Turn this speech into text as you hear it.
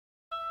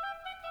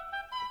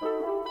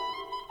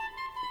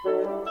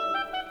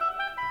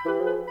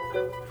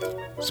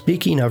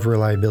Speaking of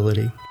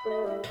reliability,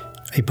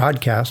 a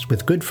podcast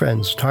with good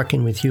friends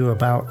talking with you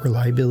about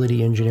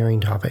reliability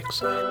engineering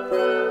topics.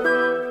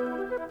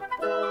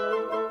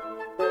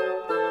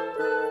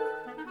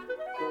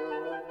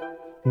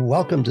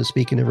 Welcome to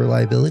Speaking of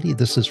Reliability.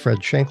 This is Fred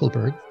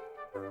Schenkelberg.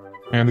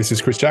 And this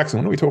is Chris Jackson.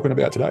 What are we talking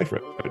about today,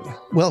 Fred?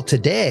 Well,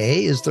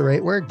 today is the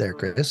right word there,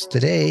 Chris.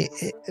 Today,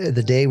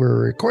 the day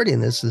we're recording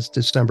this is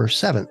December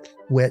 7th,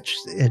 which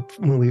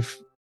when we've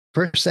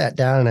first sat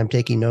down and I'm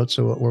taking notes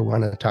of what we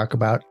want to talk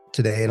about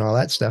today and all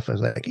that stuff, I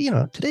was like,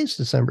 today's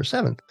December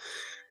 7th.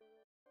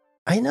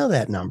 I know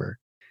that number.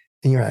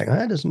 And you're like,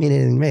 that doesn't mean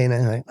anything to me.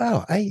 And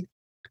I'm like,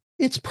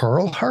 it's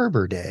Pearl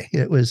Harbor Day.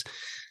 It was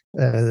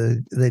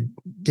the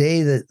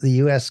day that the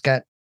U.S.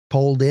 got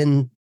pulled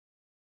into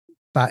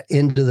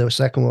the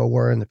Second World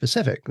War in the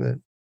Pacific.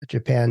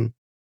 Japan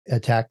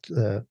attacked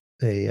a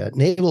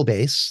naval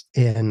base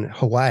in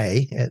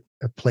Hawaii at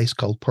a place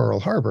called Pearl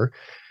Harbor.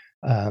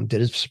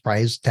 Did a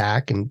surprise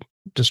attack and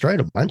destroyed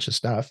a bunch of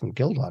stuff and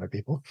killed a lot of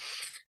people.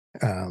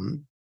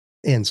 And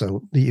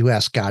so the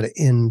U.S. got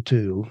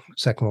into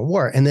Second World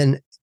War. And then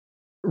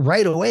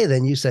right away,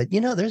 then you said,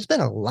 there's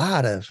been a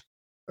lot of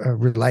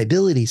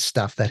reliability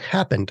stuff that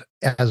happened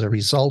as a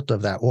result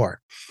of that war.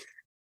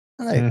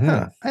 I'm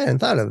like, I hadn't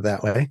thought of it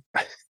that way.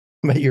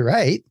 But you're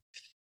right.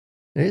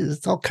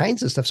 There's all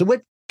kinds of stuff. So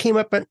what came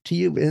up to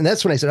you? And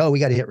that's when I said, we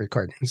got to hit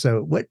record.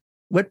 So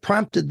what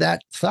prompted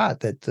that thought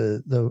that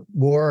the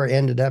war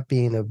ended up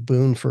being a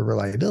boon for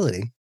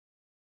reliability?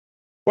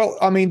 Well,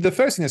 I mean, the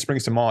first thing that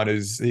springs to mind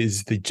is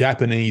the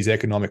Japanese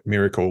economic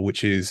miracle,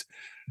 which is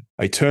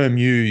a term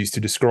used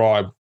to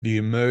describe the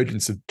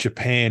emergence of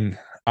Japan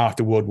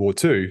after World War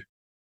II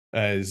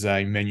as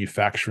a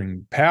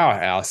manufacturing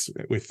powerhouse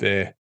with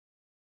their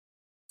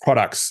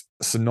products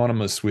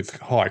synonymous with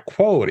high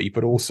quality,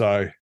 but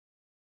also,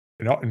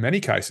 in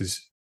many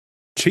cases,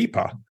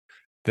 cheaper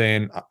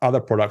than other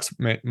products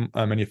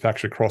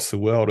manufactured across the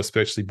world,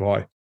 especially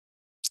by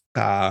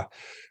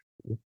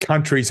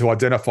countries who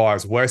identify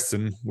as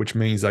Western, which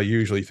means they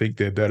usually think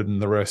they're better than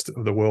the rest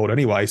of the world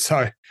anyway.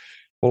 So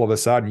all of a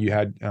sudden you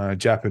had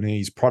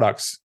Japanese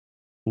products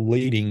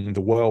leading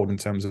the world in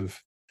terms of,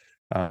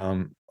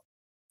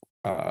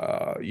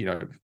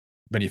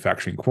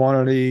 manufacturing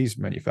quantities,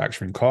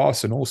 manufacturing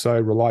costs, and also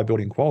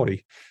reliability and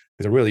quality.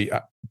 There's a really,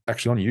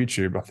 actually on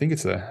YouTube, I think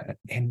it's an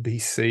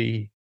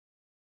NBC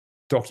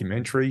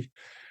documentary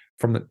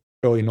from the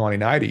early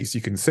 1980s.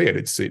 You can see it.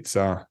 It's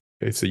a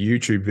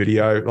YouTube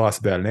video. It lasts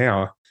about an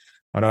hour.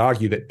 And I'd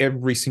argue that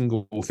every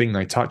single thing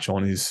they touch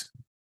on is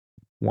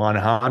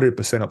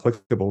 100%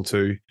 applicable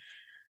to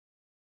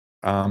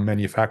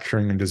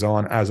manufacturing and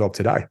design as of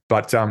today.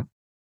 But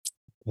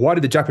why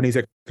did the Japanese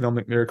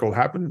economic miracle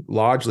happen?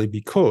 Largely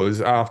because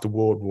after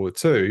World War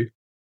II,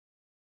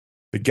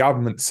 the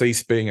government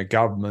ceased being a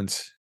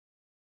government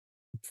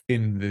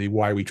in the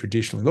way we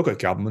traditionally look at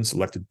governments,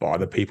 elected by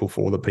the people,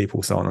 for the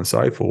people, so on and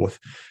so forth,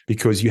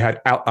 because you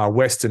had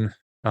Western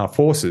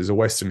forces or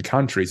Western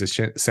countries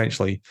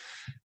essentially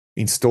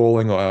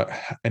installing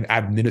an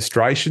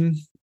administration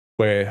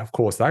where, of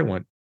course, they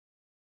weren't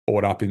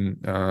caught up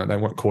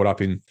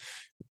in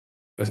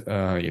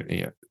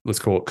let's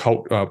call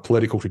it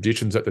political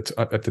traditions at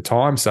the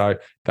time. So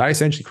they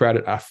essentially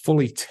created a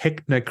fully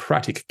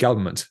technocratic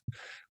government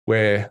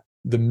where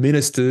the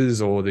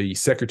ministers or the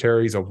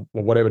secretaries of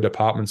whatever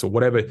departments or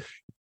whatever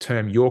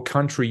term your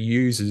country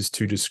uses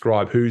to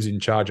describe who's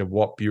in charge of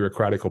what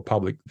bureaucratic or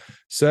public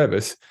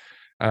service,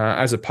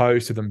 as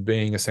opposed to them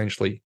being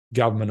essentially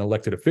government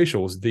elected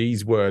officials,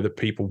 these were the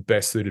people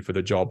best suited for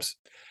the jobs.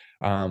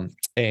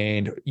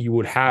 And you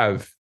would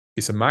have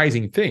this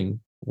amazing thing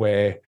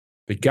where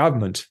the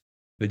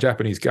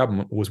Japanese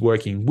government was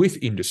working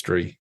with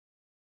industry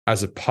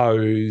as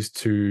opposed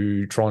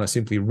to trying to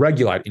simply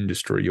regulate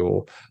industry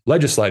or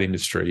legislate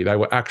industry. They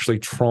were actually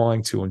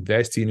trying to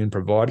invest in and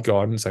provide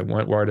guidance. They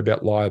weren't worried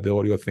about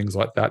liability or things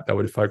like that. They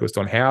were focused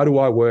on how do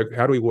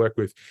we work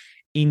with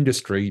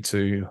industry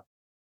to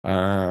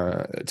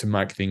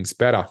make things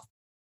better.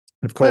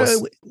 And of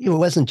course, it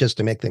wasn't just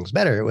to make things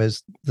better. It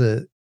was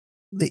the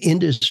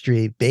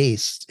industry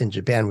base in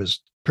Japan was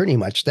pretty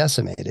much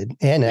decimated,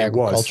 and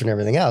agriculture and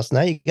everything else.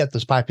 Now you got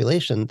this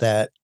population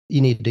that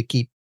you need to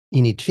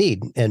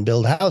feed and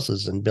build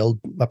houses and build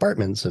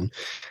apartments and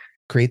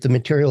create the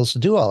materials to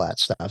do all that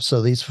stuff.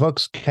 So these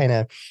folks kind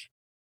of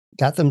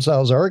got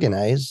themselves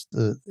organized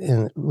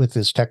with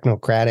this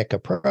technocratic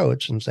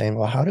approach and saying,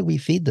 well, how do we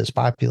feed this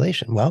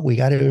population? Well, we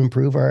got to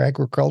improve our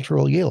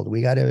agricultural yield.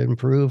 We got to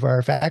improve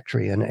our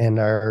factory and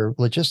our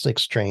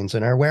logistics trains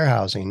and our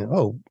warehousing.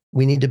 Oh,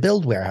 we need to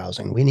build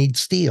warehousing. We need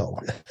steel,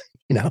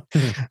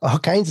 all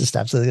kinds of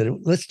stuff. So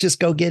let's just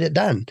go get it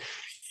done.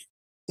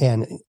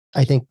 And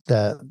I think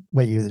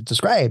what you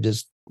described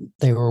is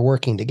they were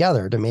working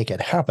together to make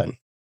it happen.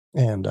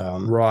 And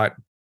right.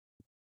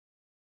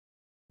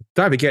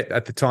 Don't forget,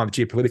 at the time,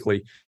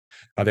 geopolitically,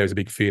 there was a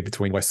big fear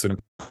between Western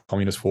and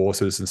communist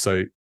forces. And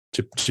so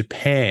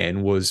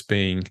Japan was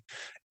being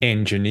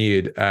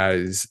engineered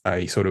as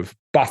a sort of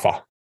buffer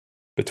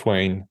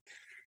between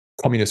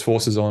communist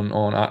forces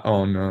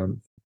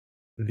on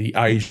the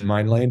Asian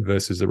mainland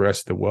versus the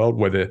rest of the world,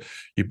 whether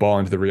you buy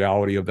into the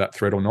reality of that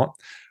threat or not.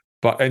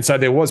 And so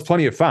there was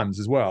plenty of funds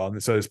as well.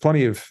 And so there's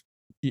plenty of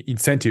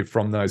incentive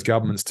from those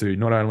governments to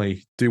not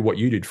only do what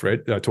you did,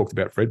 Fred, talked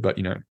about, Fred, but,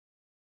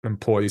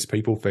 employ these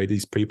people, feed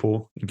these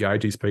people,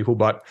 engage these people.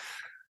 But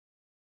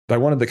they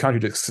wanted the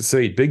country to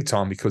succeed big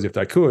time, because if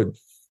they could,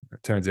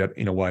 it turns out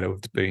in a way to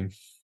have been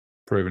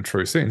proven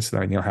true since,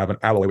 they now have an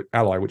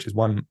ally, which is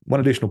one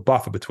additional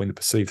buffer between the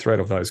perceived threat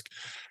of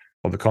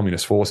the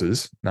communist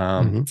forces.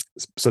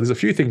 So there's a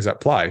few things at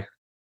play.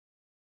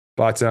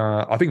 But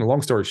I think the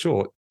long story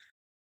short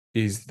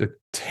is the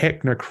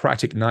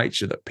technocratic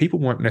nature, that people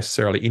weren't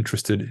necessarily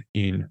interested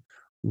in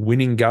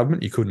winning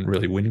government. You couldn't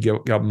really win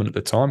government at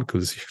the time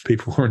because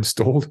people were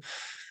installed.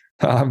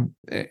 And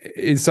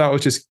so it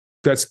was just,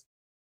 let's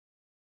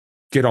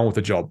get on with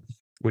the job,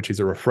 which is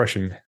a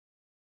refreshing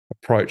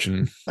approach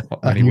and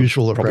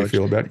unusual approach.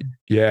 Feel about it.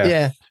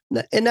 Yeah.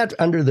 And not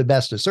under the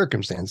best of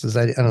circumstances.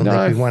 I don't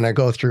think we want to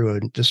go through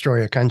and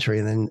destroy a country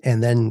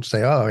and then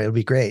say, oh, it'll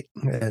be great.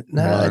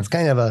 No, it's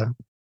kind of a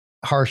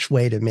harsh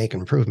way to make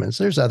improvements.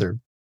 There's other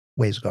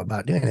ways to go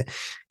about doing it.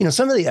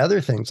 Some of the other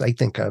things I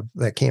think of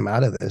that came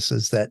out of this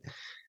is that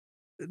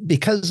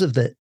because of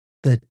the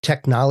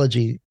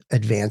technology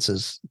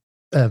advances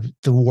of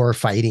the war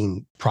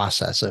fighting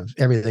process, of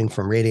everything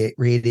from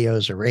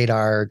radios or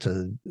radar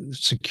to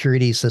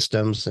security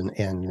systems and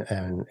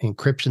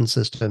encryption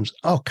systems,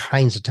 all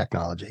kinds of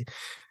technology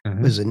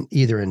was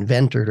either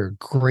invented or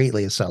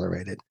greatly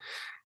accelerated.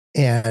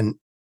 And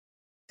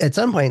at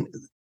some point,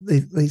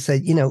 they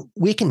said,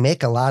 we can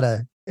make a lot of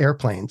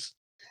airplanes.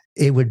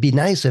 It would be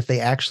nice if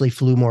they actually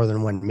flew more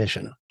than one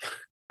mission.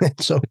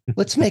 So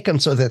let's make them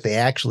so that they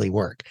actually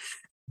work.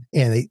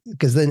 And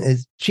because then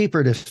it's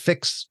cheaper to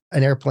fix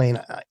an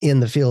airplane in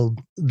the field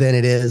than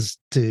it is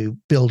to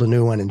build a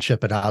new one and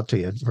ship it out to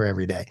you for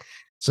every day.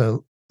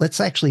 So let's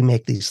actually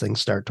make these things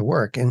start to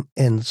work.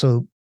 And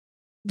so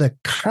the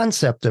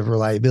concept of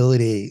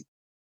reliability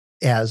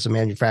as a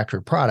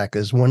manufactured product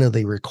is one of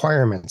the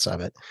requirements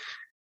of it,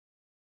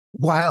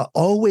 while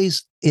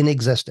always in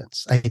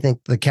existence. I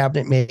think the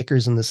cabinet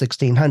makers in the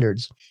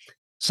 1600s,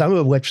 some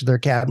of which their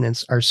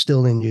cabinets are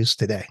still in use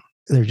today.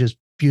 They're just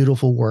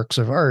beautiful works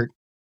of art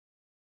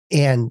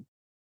and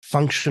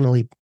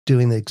functionally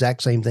doing the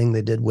exact same thing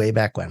they did way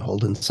back when,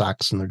 holding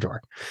socks in their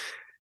drawer.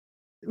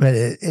 But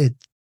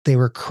they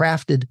were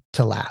crafted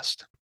to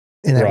last.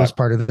 And that was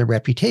part of the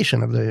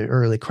reputation of the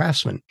early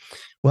craftsmen.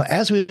 Well,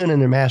 as we went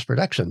into mass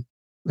production,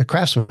 the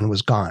craftsman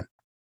was gone.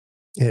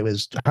 It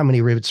was how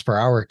many rivets per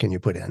hour can you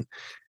put in?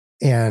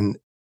 And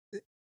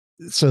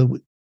so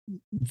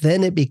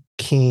then it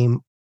became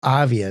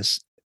obvious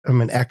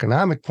from an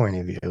economic point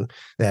of view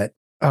that,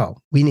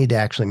 we need to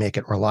actually make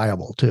it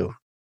reliable too.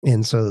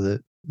 And so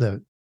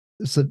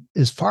so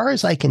as far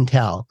as I can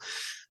tell,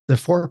 the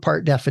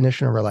 4-part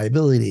definition of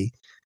reliability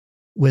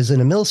was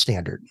in a mill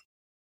standard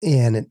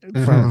and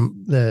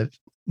from the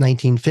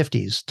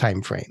 1950s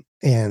timeframe.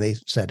 And they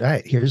said, all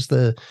right, here's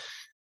the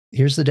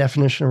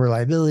definition of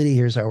reliability.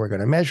 Here's how we're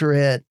going to measure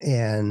it.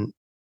 And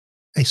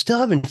I still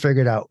haven't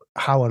figured out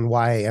how and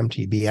why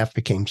MTBF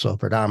became so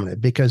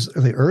predominant, because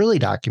the early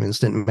documents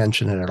didn't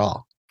mention it at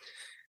all.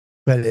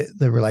 But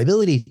the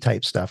reliability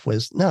type stuff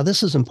was, no,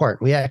 this is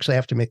important. We actually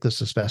have to make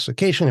this a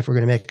specification. If we're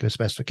going to make it a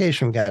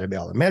specification, we got to be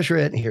able to measure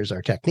it. And here's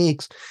our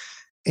techniques.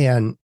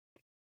 And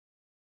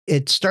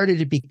it started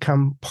to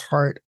become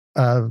part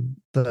of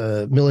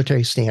the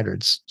military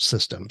standards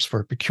systems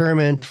for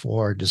procurement,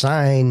 for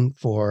design,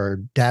 for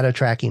data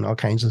tracking, all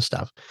kinds of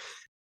stuff.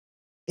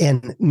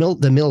 And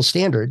the mill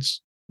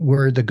standards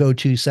were the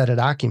go-to set of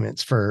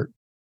documents for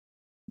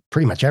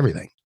pretty much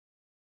everything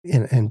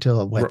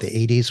until the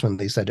 80s, when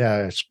they said,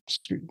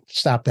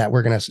 stop that.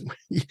 We're going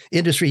to,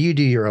 industry, you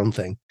do your own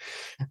thing.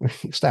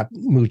 Stop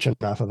mooching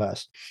off of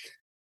us.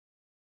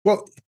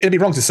 Well, it'd be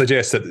wrong to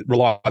suggest that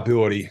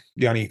reliability,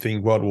 the only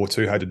thing World War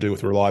II had to do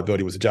with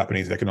reliability was a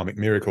Japanese economic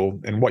miracle.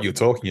 And what you're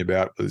talking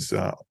about was,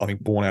 I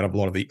think, born out of a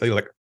lot of the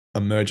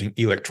emerging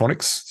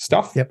electronics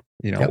stuff. Yep.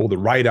 All the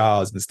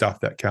radars and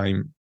stuff that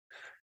came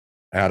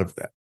out of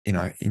that,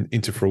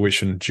 into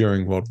fruition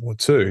during World War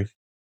II.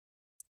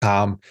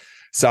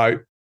 So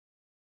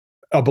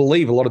I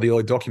believe a lot of the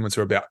early documents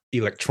are about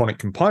electronic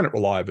component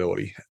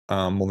reliability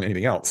more than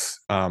anything else.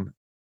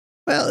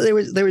 Well,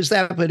 there was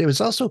that, but it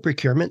was also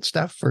procurement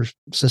stuff for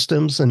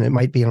systems, and it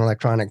might be an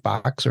electronic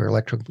box or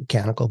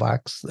electromechanical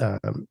box.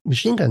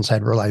 Machine guns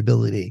had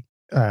reliability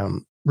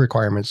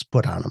requirements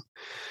put on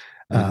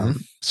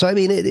them. So, I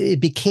mean, it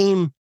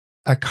became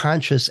a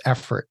conscious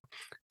effort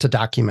to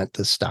document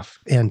this stuff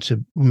and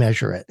to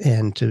measure it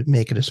and to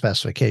make it a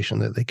specification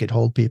that they could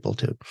hold people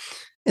to.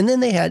 And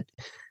then they had,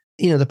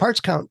 the parts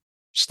count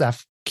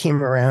stuff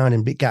came around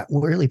and got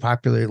really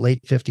popular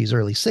late 50s,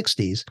 early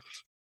 60s.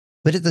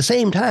 But at the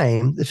same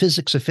time, the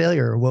physics of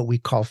failure, or what we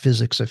call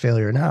physics of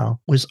failure now,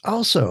 was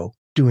also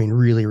doing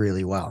really,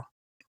 really well.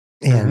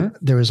 And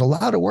there was a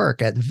lot of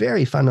work at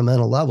very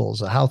fundamental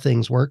levels of how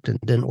things worked and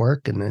didn't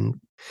work. And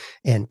then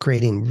and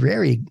creating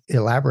very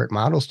elaborate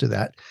models to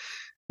that.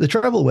 The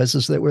trouble was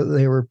is that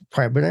they were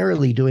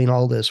primarily doing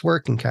all this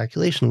work and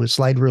calculation with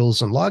slide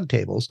rules and log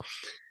tables.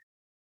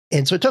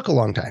 And so it took a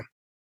long time.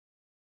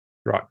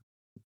 Right.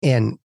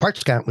 And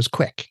parts count was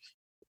quick.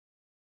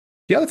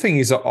 The other thing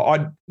is,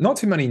 not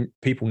too many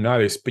people know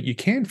this, but you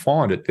can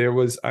find it. There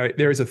is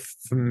a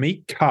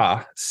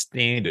FMICA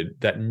standard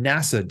that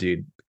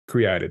NASA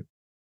created,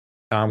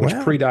 which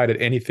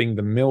predated anything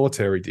the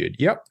military did.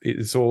 Yep,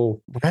 it's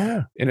all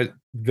in a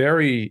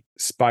very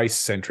space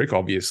centric,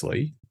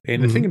 obviously.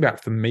 And the thing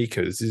about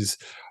FMICAs is,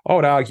 I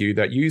would argue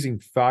that using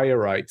failure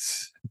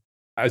rates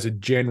as a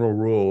general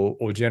rule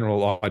or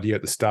general idea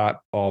at the start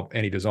of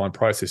any design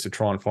process to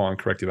try and find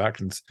corrective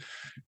actions,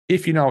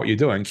 if you know what you're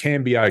doing,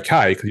 can be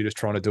okay because you're just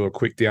trying to do a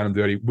quick down and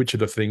dirty, which are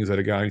the things that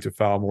are going to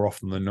fail more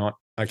often than not.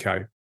 Okay,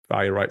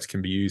 failure rates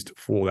can be used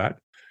for that.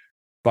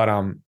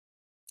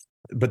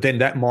 But then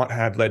that might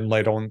have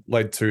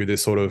led to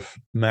this sort of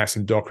mass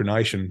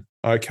indoctrination.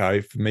 Okay,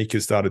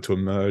 FMICA started to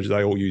emerge.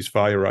 They all use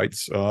failure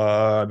rates.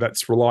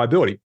 That's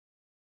reliability.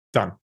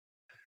 Done.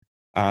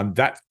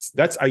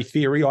 That's a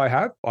theory I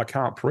have. I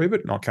can't prove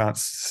it, and I can't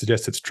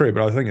suggest it's true.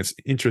 But I think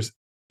it's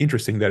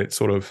interesting that it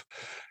sort of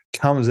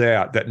comes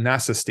out, that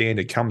NASA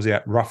standard comes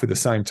out roughly the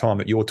same time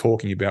that you're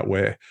talking about,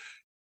 where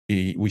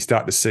we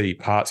start to see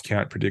parts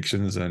count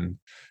predictions and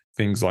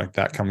things like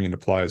that coming into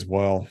play as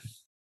well.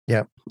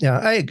 Yeah.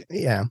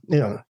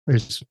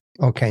 There's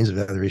all kinds of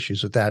other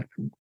issues with that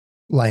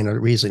line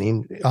of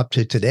reasoning up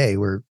to today,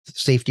 where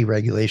safety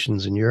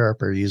regulations in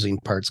Europe are using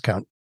parts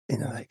count.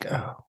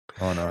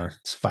 Oh no,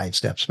 it's 5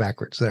 steps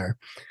backwards there.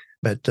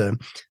 But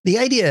the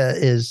idea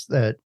is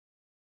that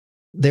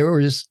there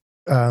was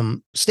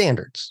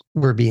standards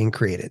were being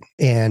created,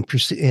 and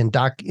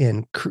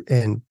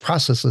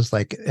processes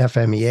like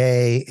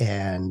FMEA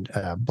and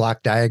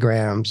block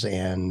diagrams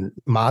and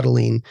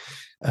modeling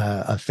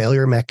of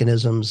failure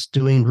mechanisms,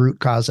 doing root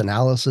cause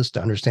analysis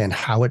to understand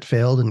how it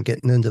failed and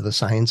getting into the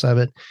science of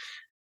it.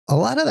 A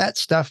lot of that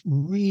stuff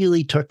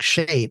really took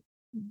shape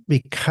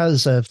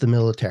because of the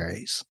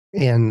militaries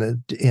and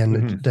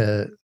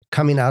the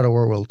coming out of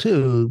World War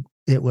II.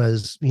 It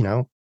was,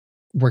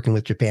 working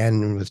with Japan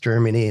and with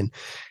Germany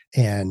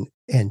and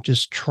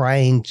just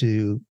trying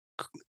to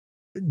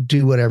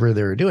do whatever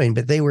they were doing,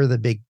 but they were the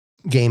big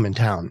game in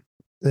town.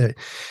 It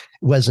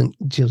wasn't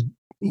until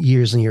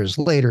years and years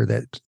later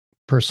that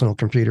personal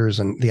computers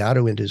and the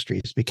auto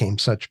industries became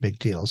such big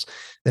deals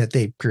that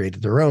they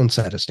created their own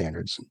set of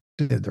standards,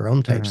 did their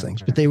own types of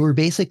things, but they were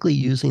basically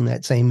using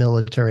that same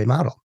military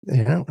model.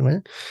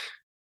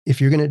 If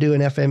you're going to do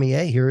an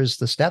FMEA, here's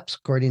the steps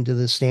according to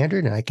the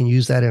standard, and I can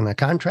use that in a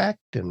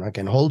contract, and I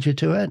can hold you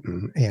to it,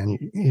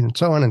 and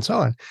so on and so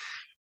on.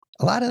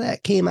 A lot of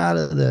that came out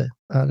of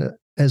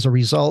as a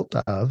result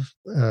of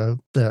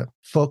the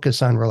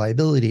focus on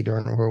reliability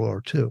during World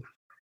War II.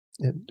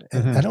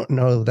 I don't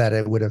know that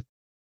it would have,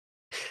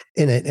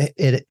 and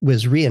it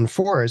was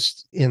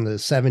reinforced in the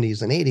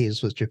 70s and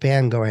 80s with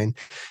Japan going,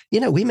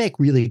 we make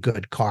really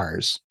good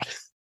cars.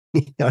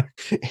 And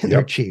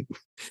they're cheap,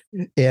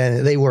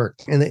 and they work,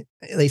 and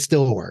they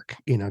still work,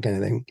 kind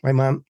of thing.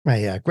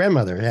 My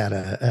grandmother had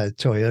a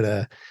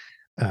Toyota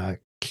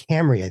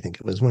Camry. I think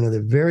it was one of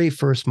the very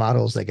first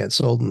models that got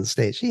sold in the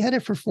States. She had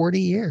it for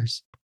 40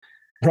 years.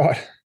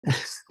 Right.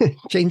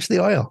 Changed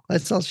the oil.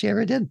 That's all she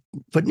ever did.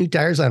 Put new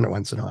tires on it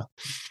once in a while.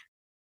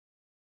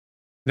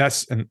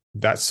 That's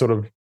sort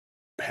of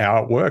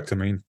how it worked. I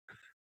mean,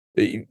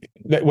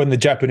 when the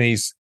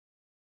Japanese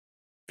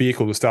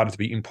vehicles started to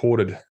be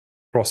imported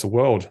across the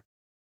world,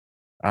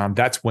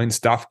 that's when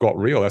stuff got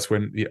real. That's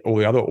when all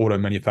the other auto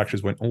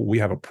manufacturers went, "Oh, we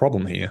have a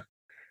problem here.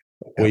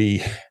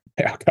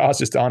 Our cars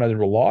just aren't as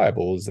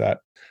reliable as that."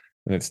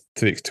 And it's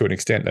to an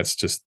extent that's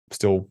just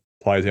still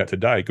plays out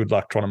today. Good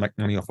luck trying to make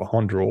money off a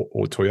Honda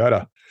or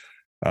Toyota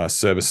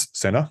service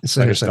center.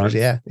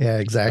 Yeah,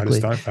 exactly.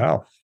 They just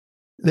don't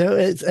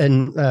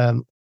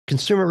fail.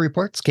 Consumer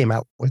Reports came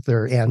out with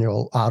their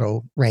annual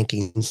auto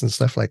rankings and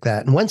stuff like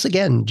that. And once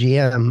again,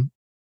 GM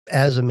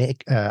as a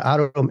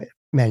auto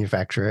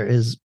manufacturer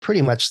is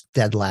pretty much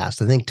dead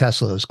last. I think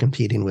Tesla is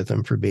competing with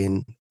them for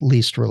being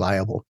least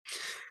reliable.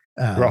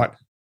 Right.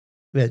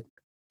 But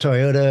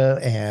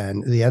Toyota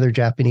and the other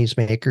Japanese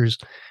makers,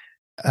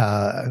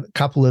 a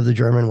couple of the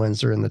German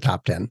ones are in the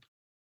top 10.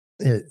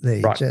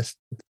 They just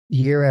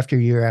year after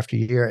year after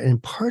year.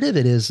 And part of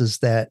it is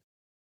that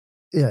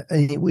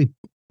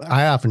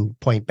I often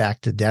point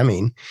back to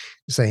Deming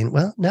saying,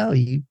 well, no,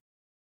 you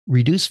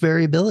reduce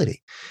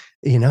variability.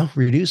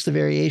 Reduce the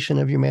variation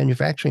of your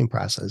manufacturing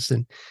process.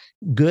 And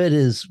good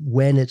is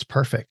when it's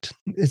perfect.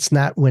 It's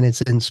not when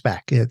it's in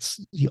spec.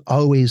 You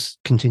always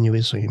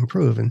continuously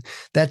improve. And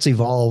that's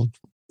evolved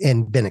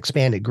and been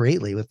expanded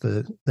greatly with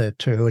the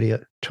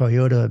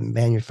Toyota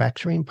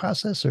manufacturing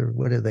process, or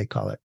what do they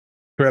call it?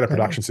 Toyota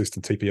Production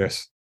System,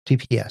 TPS.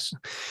 TPS.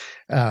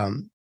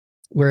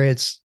 Where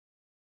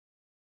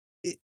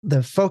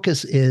the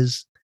focus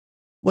is,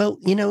 well,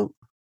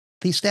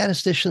 these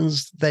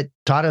statisticians that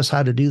taught us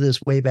how to do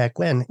this way back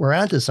when, we're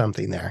onto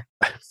something there.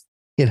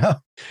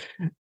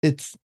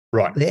 It's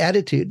Right. The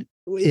attitude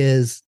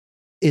is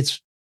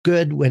it's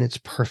good when it's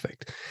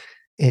perfect,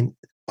 and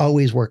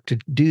always work to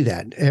do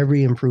that.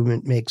 Every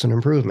improvement makes an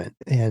improvement,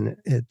 and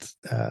it's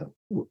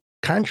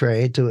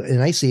contrary to,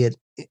 and I see it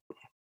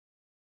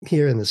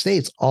here in the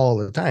States all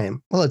the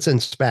time. Well, it's in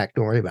spec.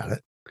 Don't worry about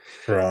it.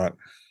 Right.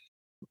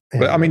 And,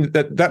 But I mean,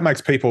 that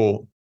makes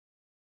people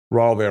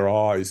roll their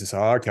eyes and say,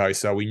 okay,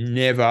 so we're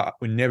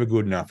never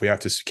good enough. We have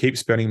to keep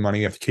spending money.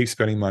 We have to keep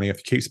spending money. We have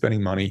to keep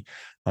spending money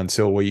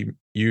until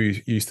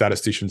you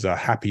statisticians are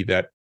happy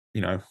that,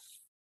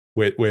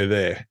 we're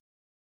there.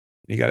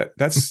 You got it.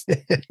 That's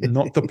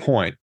not the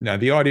point. No,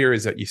 the idea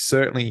is that you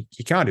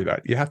can't do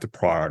that. You have to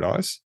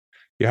prioritize.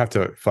 You have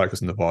to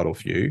focus on the vital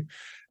few.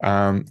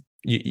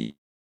 You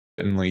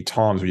certainly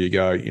times where you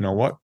go, you know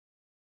what?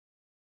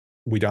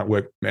 We don't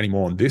work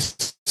anymore on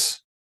this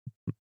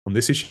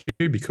issue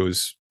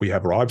because we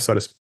have arrived, so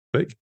to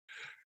speak.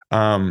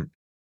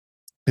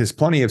 There's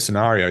plenty of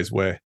scenarios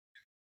where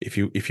if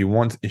you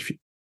want to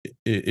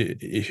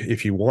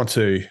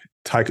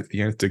take it to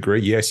the nth degree,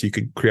 yes, you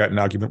could create an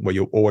argument where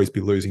you'll always be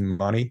losing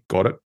money.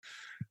 Got it.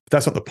 But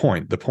that's not the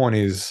point. The point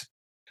is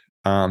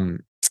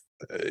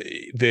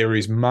there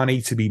is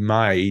money to be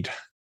made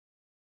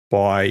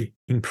by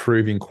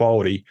improving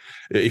quality.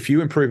 If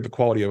you improve the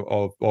quality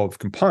of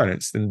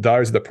components, then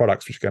those are the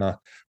products which are going to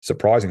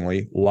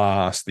surprisingly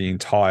last the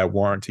entire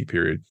warranty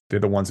period. They're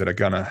the ones that are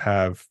going to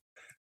have,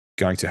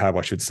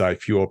 I should say,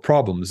 fewer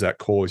problems that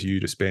cause you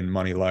to spend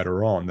money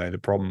later on. They're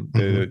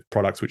the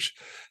products which,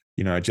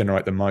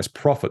 generate the most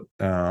profit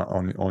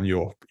on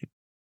your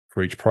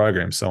for each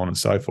program, so on and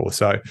so forth.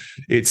 So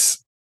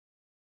there's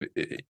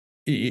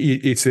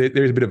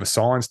a bit of a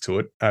science to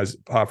it, as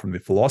apart from the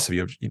philosophy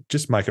of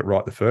just make it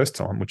right the first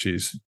time, which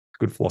is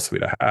good philosophy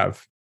to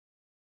have.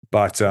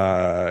 But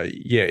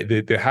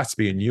there has to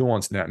be a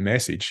nuance in that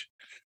message.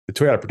 The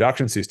Toyota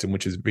production system,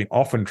 which has been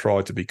often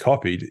tried to be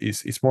copied,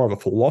 it's more of a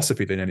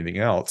philosophy than anything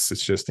else.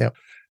 It's just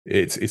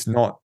it's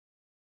not.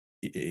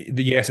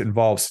 Yes, it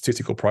involves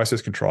statistical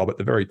process control, but at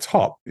the very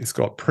top, it's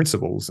got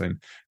principles,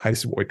 and hey,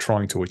 this is what we're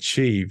trying to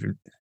achieve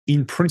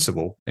in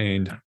principle.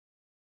 And a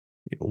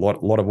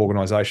lot of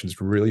organizations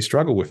really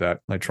struggle with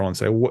that. They try and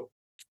say,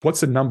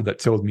 what's the number that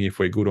tells me if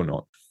we're good or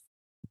not?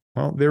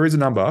 Well, there is a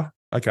number.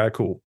 Okay,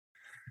 cool.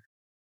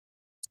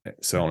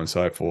 So on and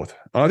so forth.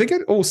 And I think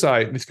it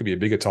also, this could be a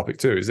bigger topic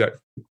too, is that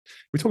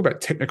we talk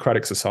about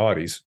technocratic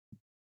societies.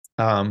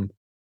 In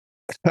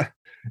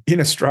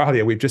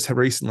Australia, we've just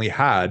recently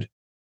had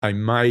a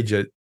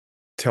major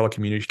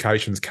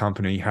telecommunications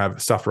company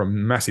suffer a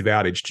massive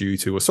outage due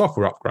to a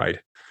software upgrade.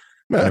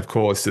 And of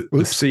course, the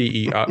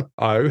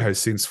CEO has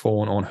since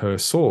fallen on her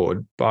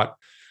sword, but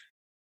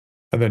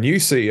the new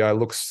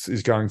CEO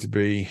is going to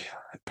be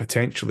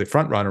potentially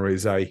front runner,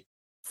 is a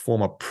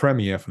former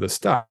premier for the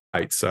state.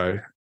 So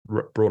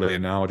broadly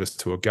analogous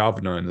to a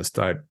governor in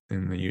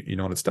the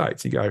United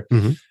States. You go,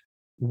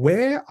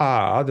 where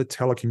are the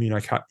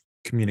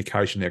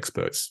telecommunication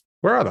experts?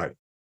 Where are they?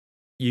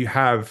 You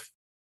have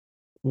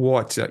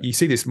you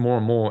see this more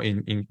and more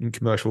in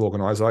commercial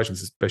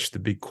organizations, especially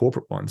the big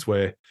corporate ones,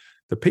 where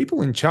the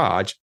people in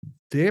charge,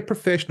 their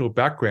professional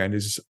background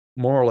is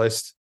more or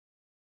less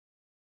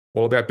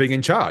all about being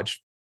in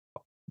charge.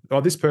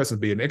 Oh, this person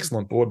would be an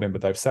excellent board member.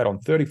 They've sat on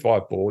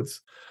 35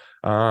 boards.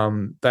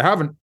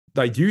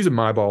 They use a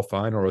mobile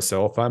phone or a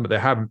cell phone, but they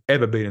haven't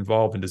ever been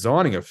involved in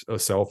designing a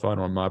cell phone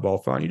or a mobile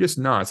phone. You just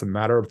know it's a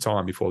matter of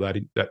time before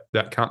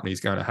that company is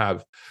going to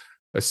have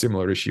a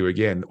similar issue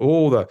again.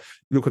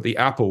 Look at the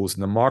Apples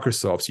and the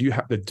Microsofts. You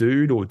have the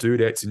dude or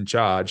dudettes in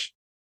charge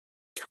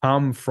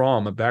come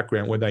from a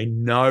background where they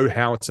know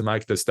how to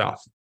make the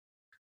stuff.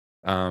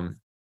 And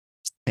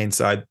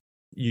so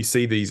you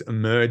see these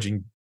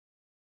emerging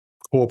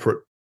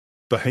corporate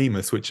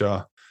behemoths, which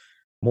are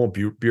more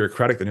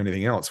bureaucratic than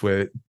anything else,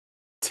 where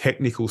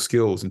technical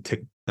skills and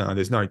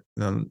there's more,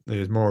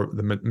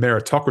 the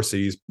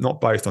meritocracy is not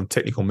based on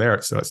technical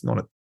merit. So it's not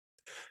a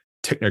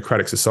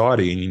technocratic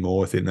society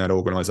anymore within that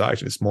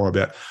organization. It's more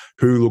about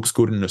who looks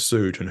good in a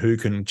suit and who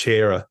can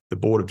chair the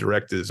board of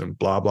directors and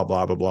blah, blah,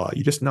 blah, blah, blah.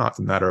 You just know it's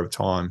a matter of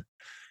time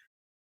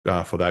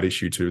for that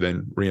issue to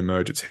then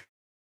reemerge its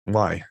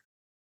way.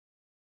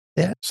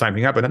 Yeah. Same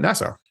thing happened at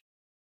NASA.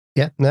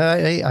 Yeah, no,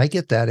 I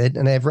get that.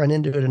 And I've run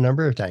into it a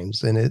number of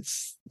times. And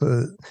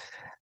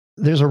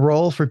there's a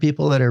role for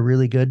people that are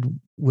really good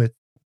with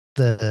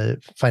the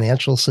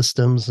financial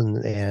systems and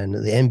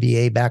the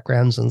MBA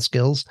backgrounds and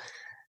skills.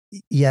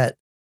 Yet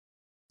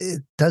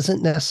it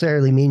doesn't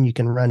necessarily mean you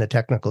can run a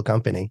technical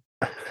company.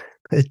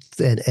 I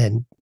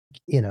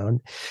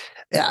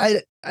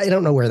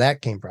don't know where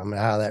that came from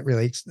and how that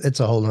relates. It's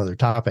a whole nother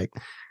topic.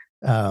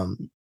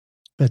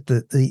 But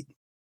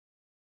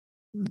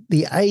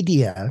the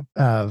idea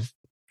of,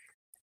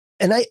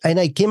 and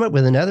I came up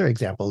with another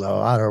example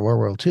though out of World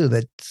War II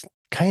that's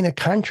kind of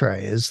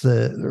contrary, is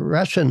the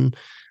Russian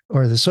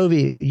or the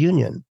Soviet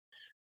Union.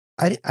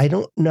 I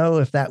don't know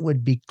if that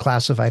would be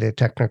classified as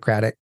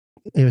technocratic.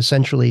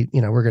 Essentially,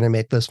 we're going to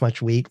make this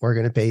much wheat, we're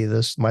going to pay you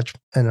this much,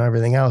 and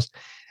everything else.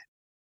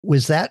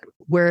 Was that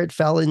where it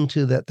fell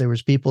into that there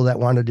was people that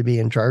wanted to be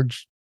in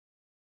charge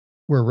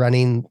were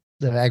running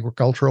the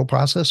agricultural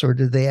process, or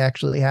did they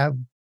actually have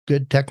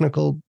good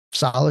technical,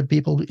 solid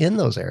people in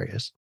those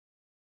areas?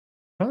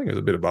 I think it was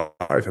a bit of both.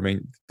 I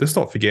mean, let's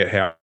not forget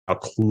how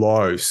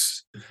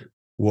close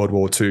World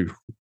War II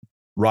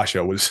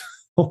Russia was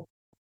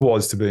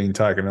to being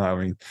taken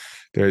over. I mean,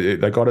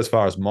 they got as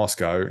far as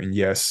Moscow, and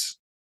yes,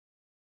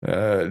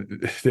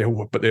 there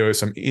were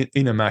some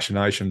inner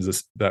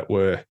machinations that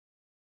were,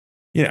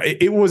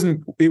 it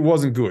wasn't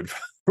good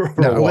for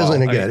No, a it while.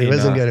 wasn't good. It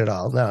wasn't good at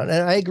all. No, and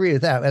I agree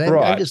with that. And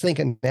I'm just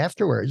thinking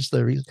afterwards,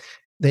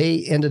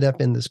 they ended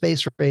up in the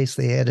space race.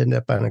 They ended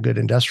up on a good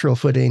industrial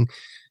footing.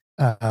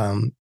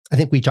 I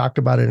think we talked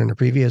about it in a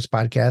previous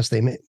podcast.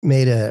 They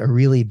made a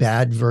really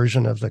bad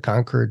version of the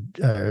Concorde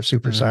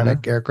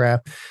supersonic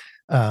aircraft.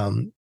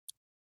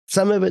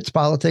 Some of it's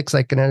politics,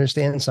 I can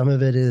understand. Some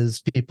of it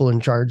is people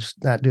in charge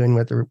not doing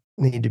what they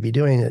need to be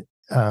doing. It,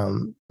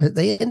 but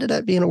they ended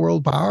up being a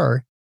world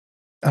power,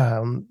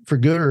 for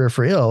good or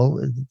for ill.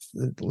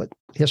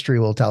 History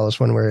will tell us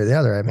one way or the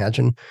other. I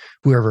imagine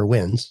whoever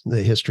wins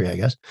the history, I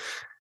guess.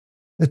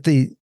 But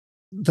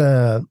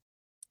the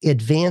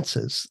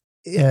advances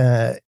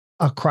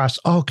across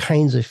all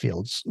kinds of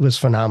fields was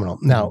phenomenal.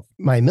 Now,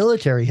 my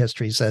military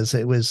history says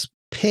it was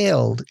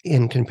paled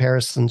in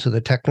comparison to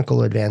the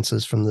technical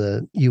advances from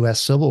the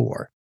U.S. Civil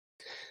War.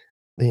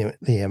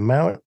 The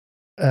amount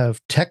of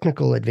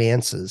technical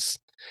advances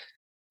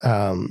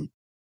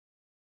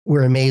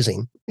were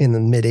amazing in the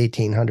mid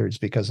 1800s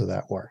because of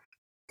that war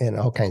and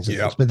all kinds of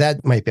things. But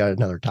that might be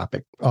another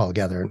topic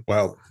altogether.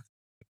 Well,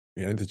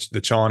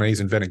 the Chinese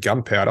invented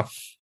gunpowder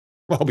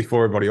well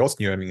before everybody else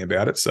knew anything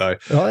about it. So,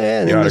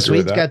 and then the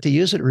Swedes got to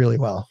use it really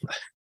well.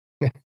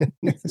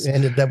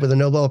 Ended up with a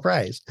Nobel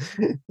Prize.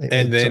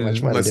 And then so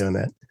much money doing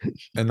that.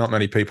 And not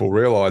many people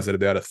realize that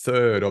about a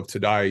third of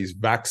today's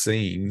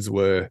vaccines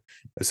were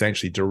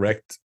essentially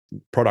direct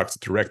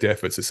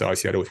efforts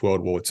associated with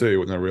World War II,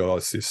 when they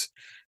realized this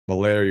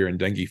malaria and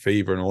dengue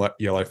fever and all that,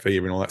 yellow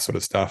fever and all that sort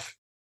of stuff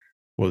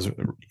was,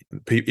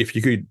 if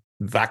you could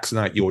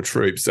vaccinate your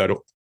troops, that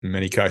in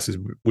many cases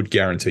would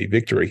guarantee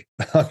victory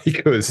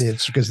because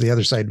it's because the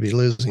other side would be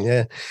losing,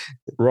 due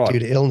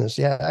to illness.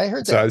 Yeah, I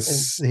heard that.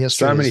 So, the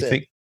history so many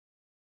things.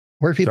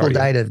 More people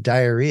died of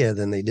diarrhea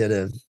than they did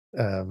of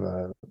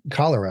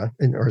cholera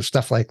or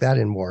stuff like that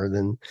in war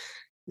than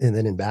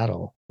in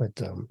battle. But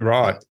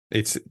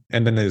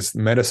and then there's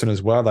medicine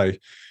as well. They,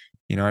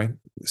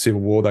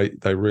 Civil War,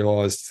 they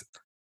realized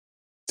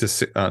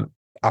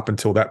up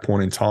until that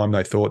point in time,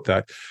 they thought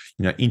that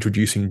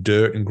introducing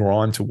dirt and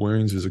grime to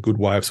wounds was a good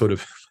way of sort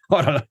of,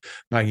 I don't know,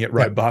 making it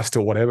robust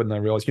or whatever. And they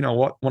realized,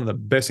 what, one of the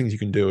best things you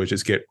can do is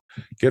just get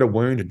a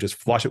wound and just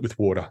flush it with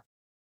water,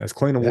 as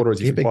clean of water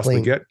as you can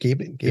possibly get.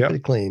 Keep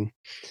it clean.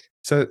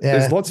 So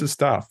there's lots of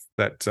stuff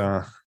that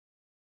I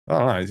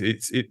don't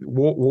know.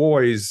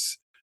 War is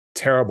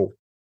terrible,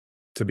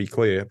 to be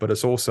clear, but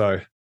it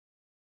also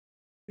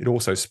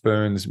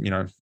spurns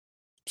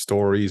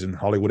stories and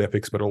Hollywood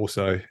epics, but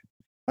also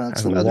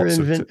it's another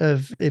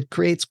it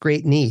creates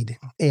great need,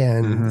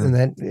 and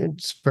that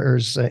it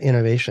spurs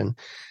innovation.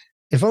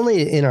 If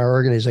only in our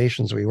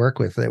organizations we work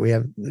with that we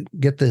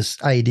get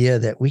this idea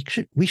that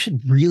we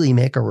should really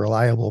make a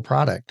reliable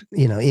product,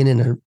 in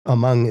and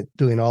among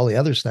doing all the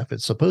other stuff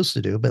it's supposed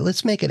to do, but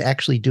let's make it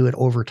actually do it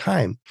over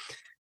time.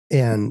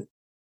 And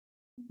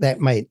that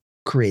might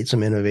create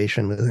some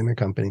innovation within the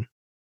company.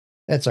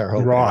 That's our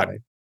hope. Right. Anyway.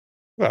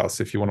 Well,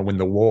 so if you want to win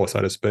the war,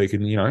 so to speak,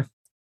 and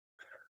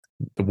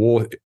the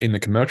war in the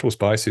commercial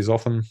space is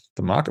often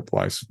the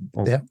marketplace,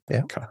 or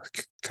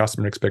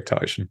customer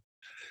expectation.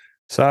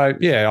 So,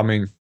 I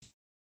mean,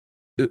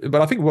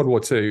 but I think World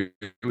War II,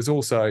 it was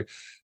also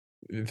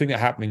the thing that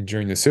happened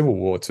during the Civil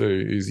War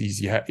too,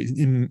 is you had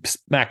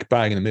smack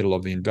bang in the middle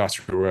of the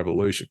Industrial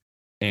Revolution.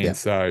 And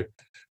so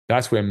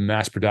that's where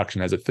mass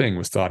production as a thing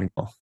was starting.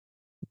 Oh,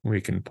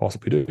 we can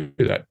possibly do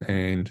that.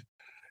 And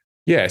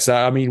so,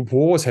 I mean,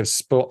 wars have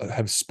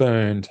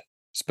spurred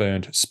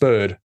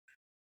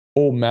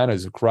all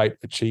manners of great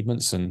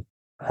achievements and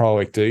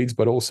heroic deeds,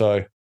 but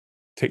also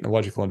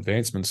technological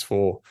advancements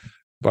for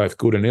both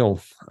good and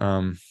ill.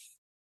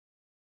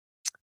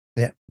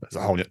 There's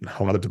a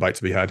whole other debate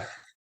to be had.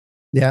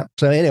 Yeah.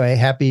 So anyway,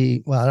 I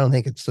don't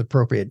think it's the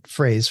appropriate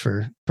phrase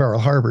for Pearl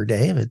Harbor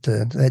Day, but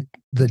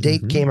the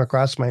date came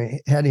across my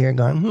head here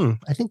going,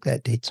 I think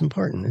that date's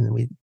important. And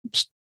we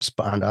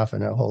spawned off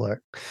in a whole,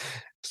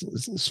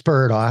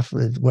 spurred off,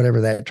 whatever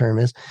that term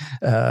is,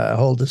 a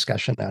whole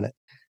discussion on it.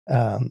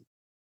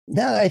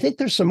 Now I think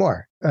there's some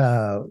more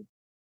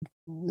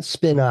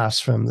spin-offs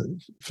from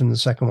the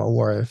Second World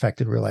War that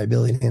affected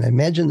reliability. And I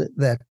imagine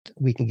that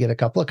we can get a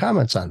couple of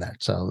comments on that.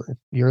 So if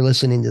you're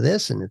listening to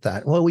this and you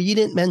thought, well, you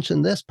didn't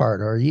mention this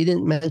part, or you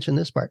didn't mention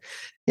this part,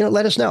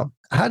 let us know.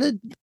 How did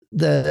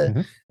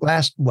the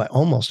last,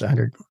 almost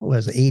 100,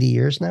 was it 80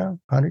 years now?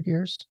 100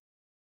 years?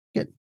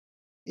 Good.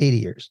 80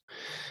 years.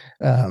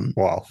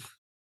 Wow.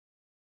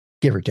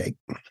 Give or take.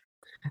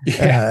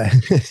 Yeah.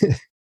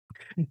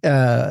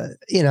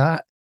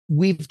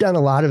 We've done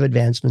a lot of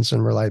advancements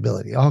in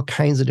reliability, all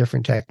kinds of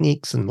different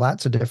techniques, and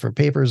lots of different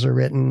papers are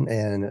written,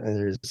 and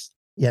there's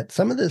Yet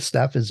some of this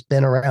stuff has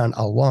been around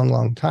a long,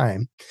 long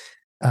time.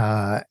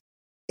 And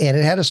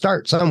it had to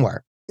start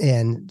somewhere.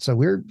 And so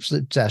we're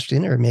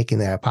suggesting or making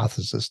the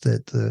hypothesis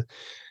that the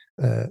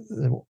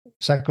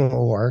Second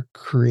World War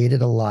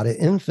created a lot of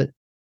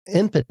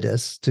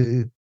impetus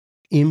to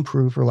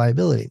improve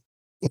reliability.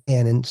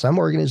 And in some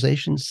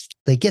organizations,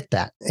 they get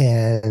that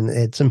and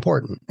it's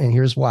important. And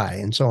here's why,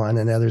 and so on.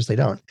 And others, they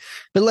don't.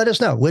 But let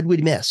us know, what would we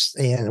miss?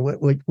 And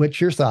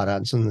what's your thought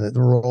on some of the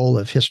role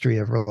of history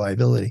of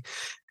reliability?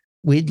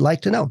 We'd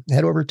like to know.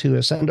 Head over to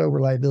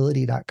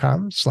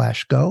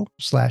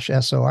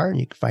accendoreliability.com/go/SOR, and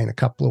you can find a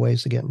couple of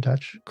ways to get in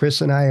touch.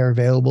 Chris and I are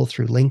available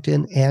through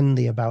LinkedIn and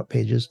the About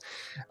pages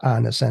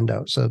on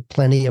Accendo. So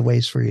plenty of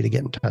ways for you to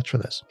get in touch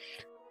with us.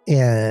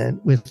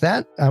 And with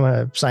that, I'm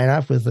going to sign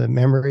off with the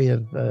memory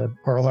of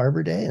Pearl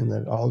Harbor Day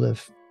and all the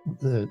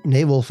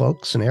naval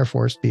folks and Air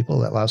Force people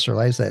that lost their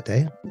lives that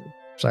day.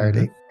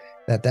 Sorry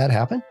that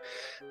happened.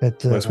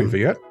 But lest we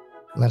forget.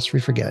 Lest we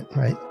forget,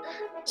 right?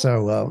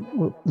 So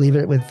we'll leave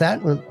it with that.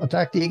 I'll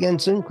talk to you again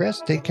soon,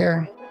 Chris. Take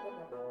care.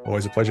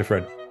 Always a pleasure,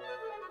 Fred.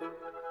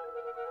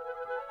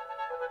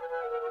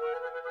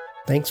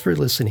 Thanks for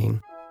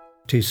listening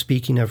to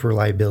Speaking of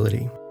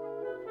Reliability.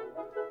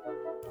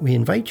 We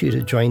invite you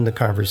to join the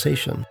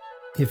conversation.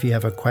 If you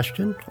have a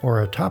question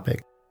or a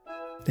topic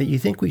that you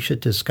think we should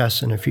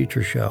discuss in a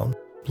future show,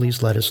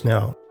 please let us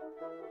know.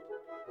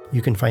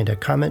 You can find a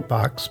comment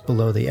box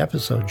below the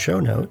episode show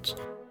notes,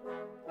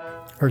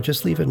 or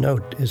just leave a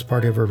note as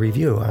part of a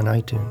review on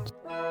iTunes.